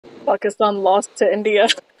Pakistan lost to India.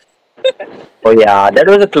 Oh yeah, that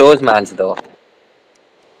was a close match though.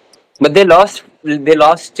 But they lost. They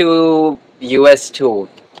lost to US too.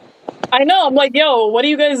 I know. I'm like, yo, what are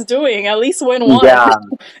you guys doing? At least win one. Yeah,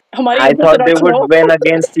 हमारी I इज्जत thought they would रखो. win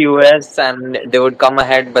against US and they would come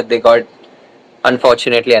ahead, but they got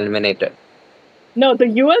unfortunately eliminated. No, the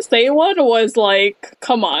USA one was like,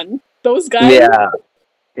 come on, those guys. Yeah,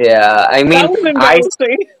 yeah. I mean, That was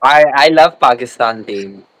embarrassing. I love Pakistan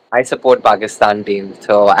team. I support Pakistan team.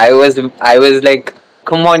 So I was like,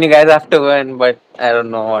 come on, you guys have to win. But I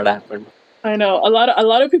don't know what happened. I know a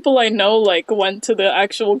lot of people I know like went to the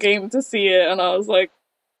actual game to see it, and I was like,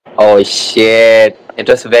 Oh shit! It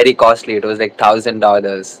was very costly. It was like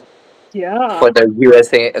 $1,000 yeah. for the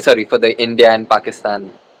USA. Sorry, for the India and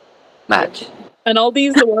Pakistan match. And all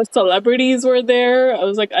these celebrities were there. I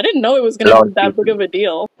was like, I didn't know it was going to be that big of a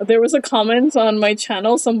deal. There was a comment on my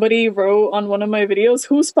channel. Somebody wrote on one of my videos,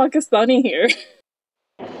 "Who's Pakistani here?"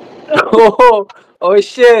 Oh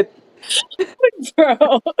shit! Bro,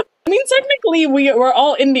 I mean, technically we're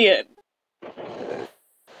all Indian.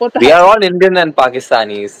 What the We heck? are all Indian and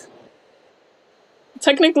Pakistanis.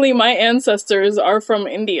 Technically, my ancestors are from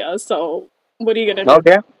India. So what are you gonna do?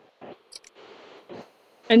 Okay.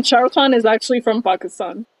 And Shah Rukh Khan is actually from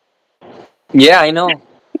Pakistan. Yeah, I know.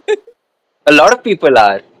 A lot of people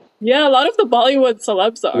are. Yeah, a lot of the Bollywood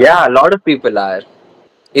celebs are. Yeah, a lot of people are.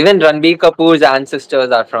 Even Ranbir Kapoor's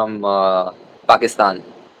ancestors are from Pakistan.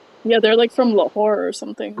 Yeah, they're like from Lahore or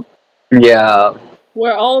something. Yeah.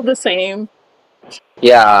 We're all the same.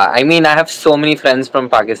 Yeah, I mean, I have so many friends from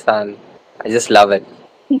Pakistan. I just love it.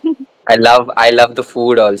 I love the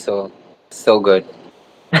food also. So good.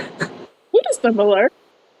 Food is similar.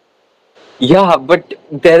 Yeah, but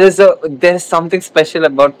there's something special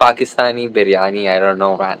about Pakistani biryani. I don't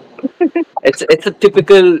know, man. It's a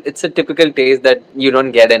typical taste that you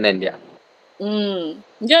don't get in India.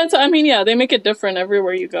 Yeah, I mean, yeah, they make it different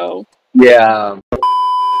everywhere you go. Yeah.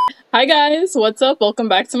 Hi guys, what's up? Welcome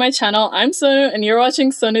back to my channel. I'm Sonu and you're watching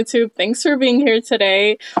SonuTube. Thanks for being here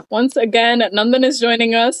today. Once again, Nandan is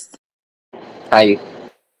joining us. Hi.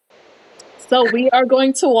 So we are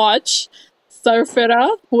going to watch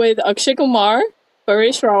SARFIRA with Akshay Kumar.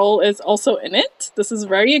 Paresh Rawal is also in it. This is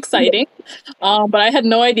very exciting. But I had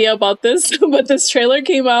no idea about this. But this trailer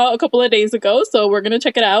came out a couple of days ago, so we're going to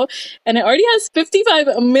check it out. And it already has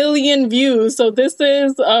 55 million views. So this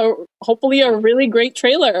is hopefully a really great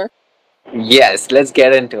trailer. Yes, let's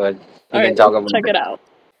get into it. We can talk about check it out.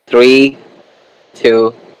 3,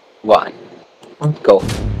 2, 1. Go.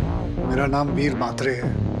 मेरा नाम वीर मात्रे है।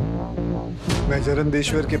 मैं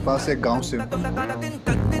जरंदेश्वर के पास एक गांव से हूँ।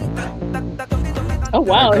 Oh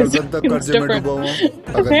wow, it's कर्जे में डूबा हूँ।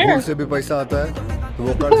 अगर बैंक से भी पैसा आता है, तो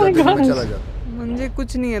वो कर्जा देने में चला जाता। मुझे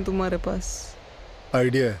कुछ नहीं है तुम्हारे पास।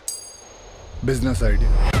 आइडिया है, business idea.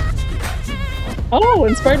 Oh,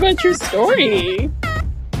 inspired by a true story.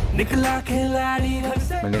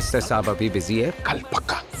 Minister साहब अभी बिजी है, कल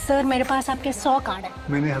पक्का। सर मेरे पास आपके 100 कार्ड है।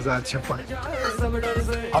 मैंने 1000 छपाए।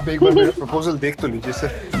 अब एक बार मेरा प्रपोजल देख तो लीजिए सर।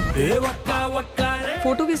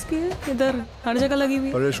 फोटो किसकी है? इधर हर जगह लगी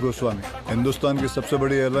हुई। परेश गोस्वामी, हिंदुस्तान की सबसे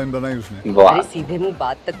बड़ी एयरलाइन बनाई उसने। अरे सीधे मुंह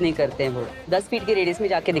बात तक नहीं करते हैं वो। 10 फीट के रेडियस में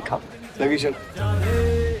जाके दिखाओ। लगी चल।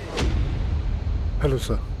 Hello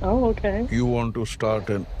sir. Oh, okay. You want to start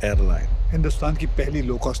an airline? Hindustan की पहली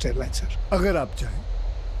लो कॉस्ट एयरलाइन सर। अगर आप चाहें।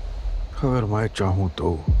 अगर मैं चाहूँ तो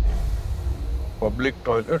पब्लिक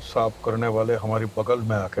टॉयलेट साफ करने वाले हमारी बगल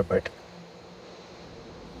में आके बैठे।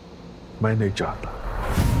 मैं नहीं चाहता।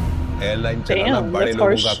 एयरलाइन चलाना बड़े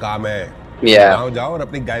लोगों का काम है। Yeah. जाओ और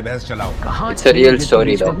अपनी गाय भैंस चलाओ। It's a real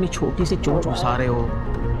story though. अपनी छोटी सी चोंच घुसा रहे हो।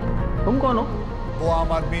 तुम कौन हो? वो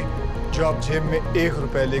आम आदमी जो आप जेब में 1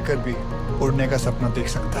 रुपया लेकर भी उड़ने का सपना देख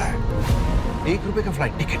सकता है। 1 रुपए का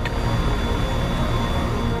फ्लाइट टिकट।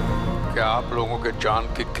 क्या आप लोगों के जान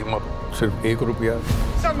की कीमत सिर्फ 1 रुपया?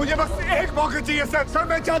 सर मुझे बस एक मौका चाहिए सर। सर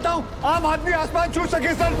मैं चाहता हूँ आम आदमी आसमान छू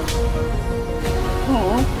सके सर।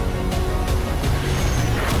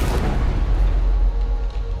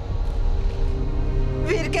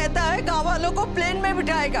 वीर कहता है गाँव वालों को प्लेन में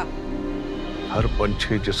बिठाएगा। हर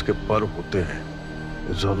पंछी जिसके पर होते हैं,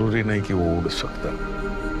 जरूरी नहीं कि वो उड़ सकता।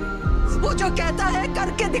 वो जो कहता है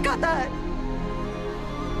करके दिखाता है।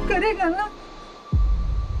 करेगा ना?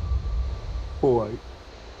 ओ आई।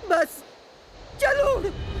 बस चलो।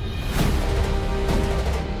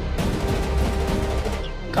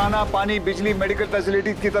 खाना, पानी, बिजली, मेडिकल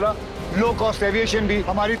फैसिलिटीज की तरह लो कॉस्ट एविएशन भी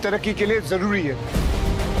हमारी तरक्की के लिए जरूरी है।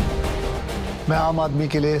 मैं आम आदमी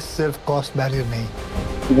के लिए सिर्फ कॉस्ट बैरियर नहीं,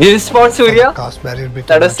 This is for Suriya? Cost barrier भी।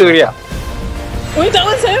 That was Suriya. Wait, that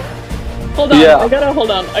was him? Hold on, Yeah. I gotta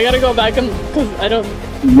hold on. I gotta go back and because I don't.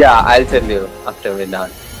 Yeah, I'll tell you after we're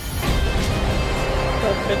done.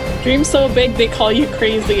 Dream so big they call you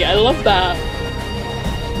crazy. I love that.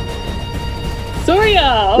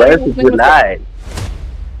 Suriya! Where's July?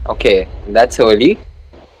 Okay, that's early.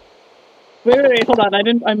 Wait, hold on.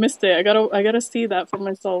 I missed it. I gotta see that for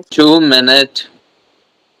myself. 2 minutes,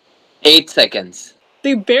 8 seconds.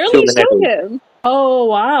 They 2 barely minutes. show him. Oh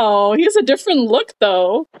wow. He has a different look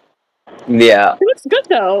though. Yeah. He looks good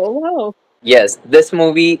though. Wow. Yes, this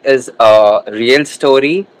movie is a real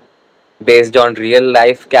story based on real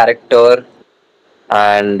life character,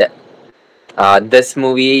 and this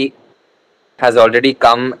movie has already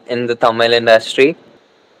come in the Tamil industry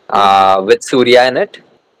with Suriya in it.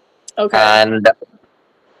 Okay. And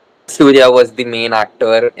Suriya was the main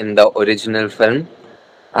actor in the original film,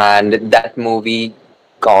 and that movie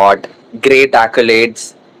got great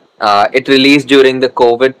accolades. It released during the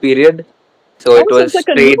COVID period, so it was like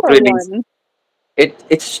a straight newer released. one.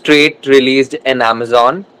 It's straight released in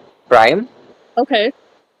Amazon Prime. Okay.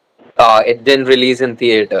 It didn't release in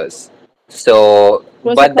theaters. So,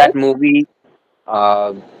 but that movie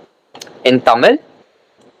in Tamil,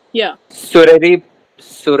 yeah, Surari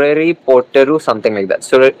Potteru, something like that.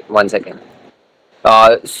 One second.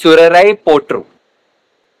 Surarai Potru.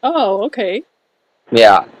 Oh, okay.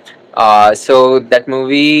 Yeah. So that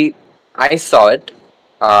movie, I saw it.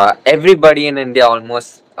 Everybody in India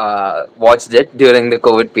almost watched it during the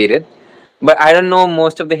COVID period. But I don't know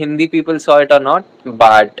most of the Hindi people saw it or not.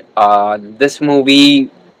 But this movie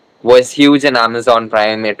was huge in Amazon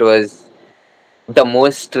Prime. It was the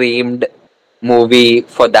most streamed movie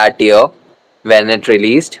for that year when it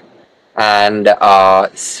released. And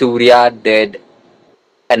Surya did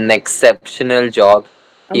an exceptional job.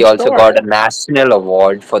 He also got a national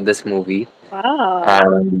award for this movie. Wow.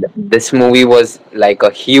 And this movie was like a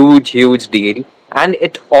huge deal. And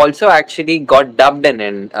it also actually got dubbed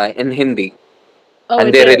in Hindi. Oh,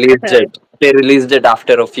 and they released it. They released it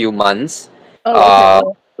after a few months.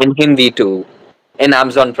 In Hindi too. In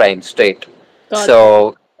Amazon Prime straight.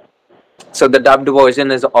 So the dubbed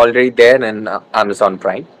version is already there in Amazon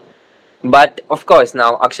Prime. But of course,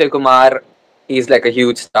 now Akshay Kumar, he's like a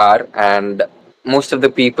huge star, and most of the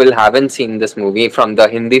people haven't seen this movie from the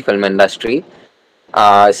Hindi film industry.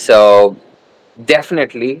 So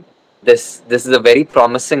definitely, this is a very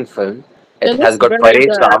promising film. It has got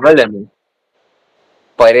Paresh Rawal in it.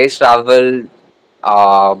 Paresh Rawal,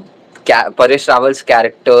 Paresh Rawal's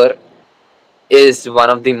character is one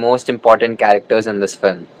of the most important characters in this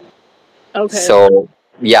film. Okay. So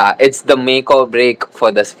yeah, it's the make or break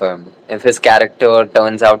for this film. If his character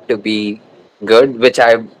turns out to be good, which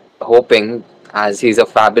I'm hoping, as he's a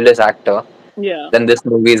fabulous actor, then this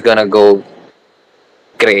movie is gonna go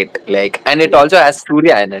great. Like, and it also has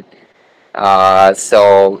Suriya in it.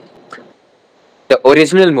 So the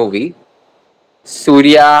original movie,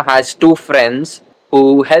 Suriya has two friends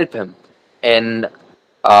who help him in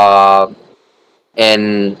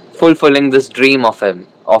fulfilling this dream of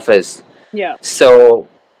his. Yeah. So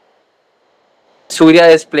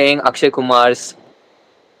Suriya is playing Akshay Kumar's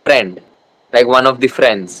friend, like one of the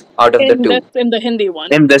friends out of the two. In the Hindi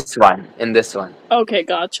one. In this one. Okay,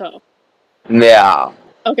 gotcha. Yeah.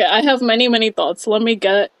 Okay, I have many thoughts. Let me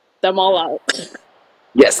get them all out.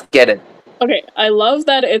 Yes, get it. Okay, I love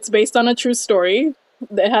that it's based on a true story.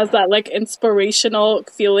 It has that like inspirational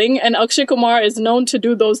feeling, and Akshay Kumar is known to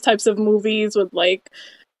do those types of movies with like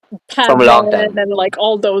Padman and like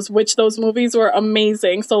all those, which those movies were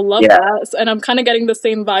amazing. So love that, and I'm kind of getting the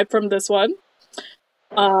same vibe from this one.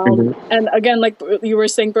 And again, like you were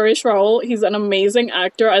saying, Paresh Rawal, he's an amazing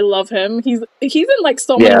actor. I love him. He's in like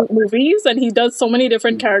so many movies, and he does so many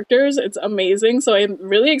different characters. It's amazing. So I'm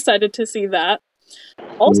really excited to see that.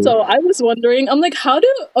 Also, I was wondering, I'm like,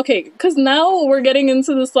 because now we're getting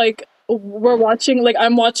into this, like, we're watching, like,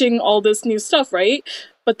 I'm watching all this new stuff, right?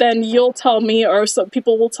 But then you'll tell me, or some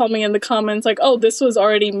people will tell me in the comments, like, oh, this was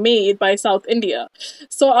already made by South India.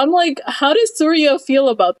 So I'm like, how does Suriya feel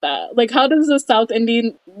about that? Like, how does the South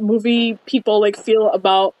Indian movie people, like, feel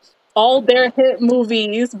about all their hit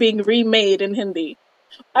movies being remade in Hindi?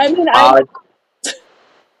 I mean,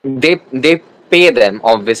 they pay them,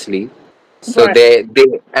 obviously. So they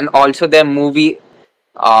and also their movie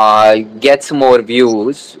gets more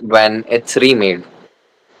views when it's remade.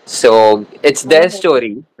 So it's their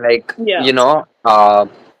story. Like you know,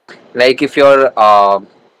 like if you're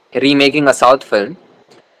remaking a South film,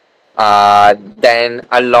 then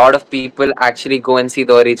a lot of people actually go and see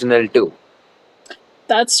the original too.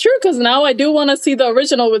 That's true, because now I do want to see the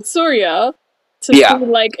original with Suriya. To see,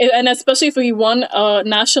 like, and especially if we won a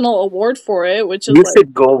national award for it, which is you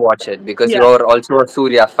should go watch it because you're also a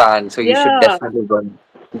Suriya fan, so you should definitely go.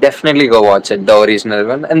 Definitely go watch it, the original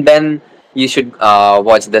one, and then you should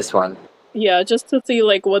watch this one. Yeah, just to see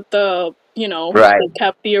like what the if Right. they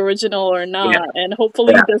kept the original or Yeah. not, and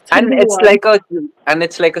hopefully Yeah. this And Hindi it's one.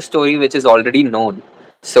 like a story which is already known.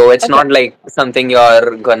 So it's Okay. not like something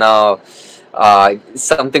you're gonna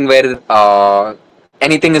something where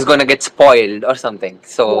anything is gonna get spoiled or something.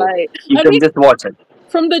 So Right. you I can mean, just watch it.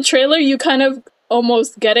 from the trailer, you kind of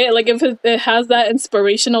almost get it. Like if it has that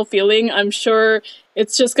inspirational feeling, I'm sure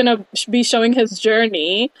it's just gonna be showing his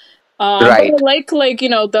journey. But Right. I like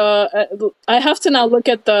the. I have to now look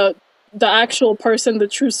at the actual person, the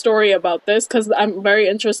true story about this because I'm very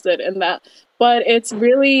interested in that. But it's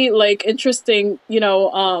really like interesting,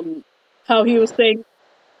 how he was saying,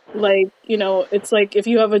 like it's like if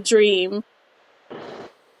you have a dream,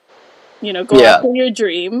 go Yeah. after your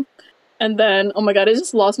dream. And then, oh my god, I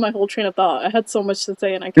just lost my whole train of thought. I had so much to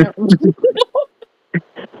say and I can't remember.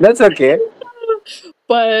 That's okay.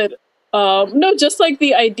 But no, just like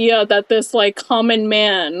the idea that this like common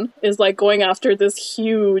man is like going after this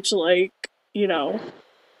huge like,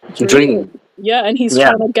 Dream. Yeah, and he's Yeah.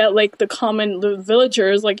 trying to get like the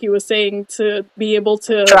villagers, like he was saying, to be able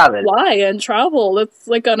to Travel. fly and travel. It's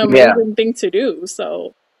like an Yeah. amazing thing to do.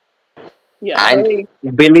 So yeah, And very,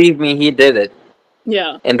 believe me, he did it.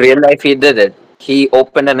 yeah. In real life, he did it. He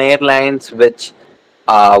opened an airlines which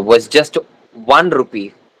was just 1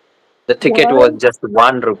 rupee. The ticket was What? just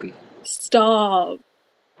 1 rupee. Stop.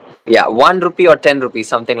 Yeah, 1 rupee or 10 rupees,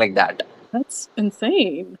 something like that. That's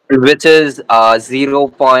insane. Which is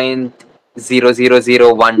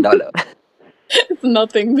 $0.0001. It's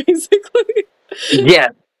nothing basically. Yeah. But yeah,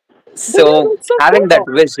 So that's so having that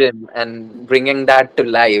cool. vision and bringing that to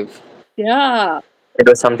life, Yeah. it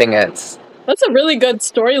was something else. That's a really good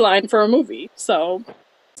storyline for a movie. So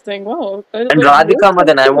saying, wow. And Like, Radhikka that's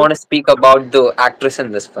Madan, I cool. want to speak about the actress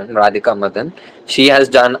in this film, Radhikka Madan. She has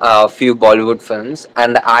done a few Bollywood films,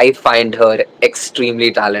 and I find her extremely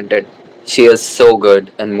talented. She is so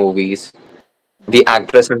good in movies. The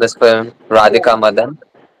actress in this film, Radhikka Madan,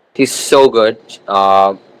 she's so good.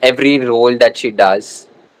 Every role that she does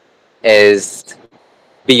is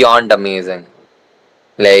beyond amazing.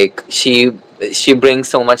 Like she brings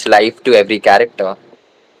so much life to every character.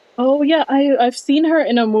 Oh yeah, I've seen her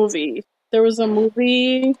in a movie. There was a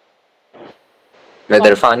movie. With Um,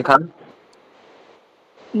 Irfan Khan.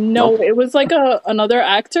 no, No. it was like another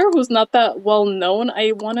actor who's not that well known.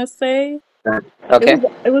 I want to say Okay.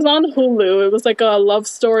 it was on Hulu. It was like a love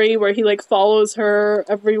story where he like follows her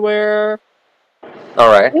everywhere. All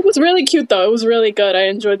right. It was really cute though. It was really good. I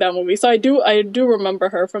enjoyed that movie. So I do remember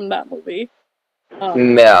her from that movie.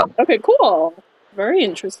 Yeah. Okay, cool. Very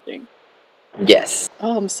interesting. Yes.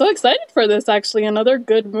 Oh, I'm so excited for this actually. Another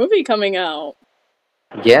good movie coming out.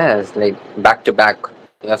 Yes. Like back to back.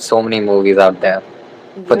 You have so many movies out there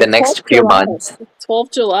for the Yeah, 12th next few July. months.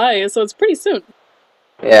 12th July, so it's pretty soon.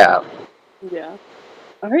 Yeah. Yeah.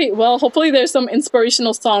 All right. Well, hopefully there's some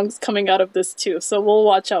inspirational songs coming out of this too. So we'll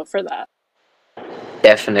watch out for that.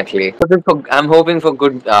 Definitely. I'm hoping for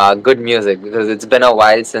good music because it's been a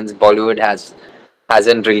while since Bollywood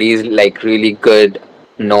hasn't released like really good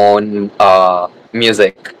known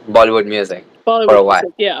music, Bollywood music for a Bollywood while.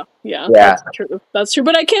 music. Yeah. Yeah. Yeah. That's true. That's true.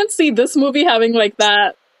 But I can't see this movie having like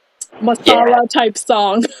that masala Yeah. type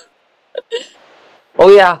song. Oh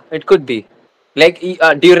yeah, it could be. Like,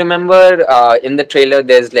 do you remember in the trailer?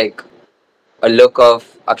 There's like a look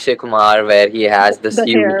of Akshay Kumar where he has this The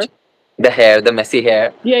hair. hair, the messy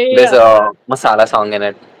hair. Yeah, yeah, There's yeah. a masala song in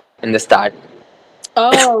it in the start.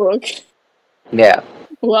 Oh, okay. Yeah.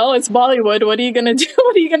 Well, it's Bollywood. What are you gonna do?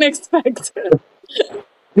 What are you gonna expect?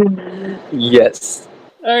 Yes.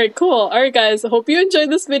 All right, cool. All right, guys. I hope you enjoyed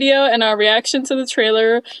this video and our reaction to the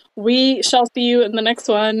trailer. We shall see you in the next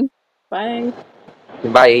one. Bye.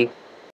 Bye.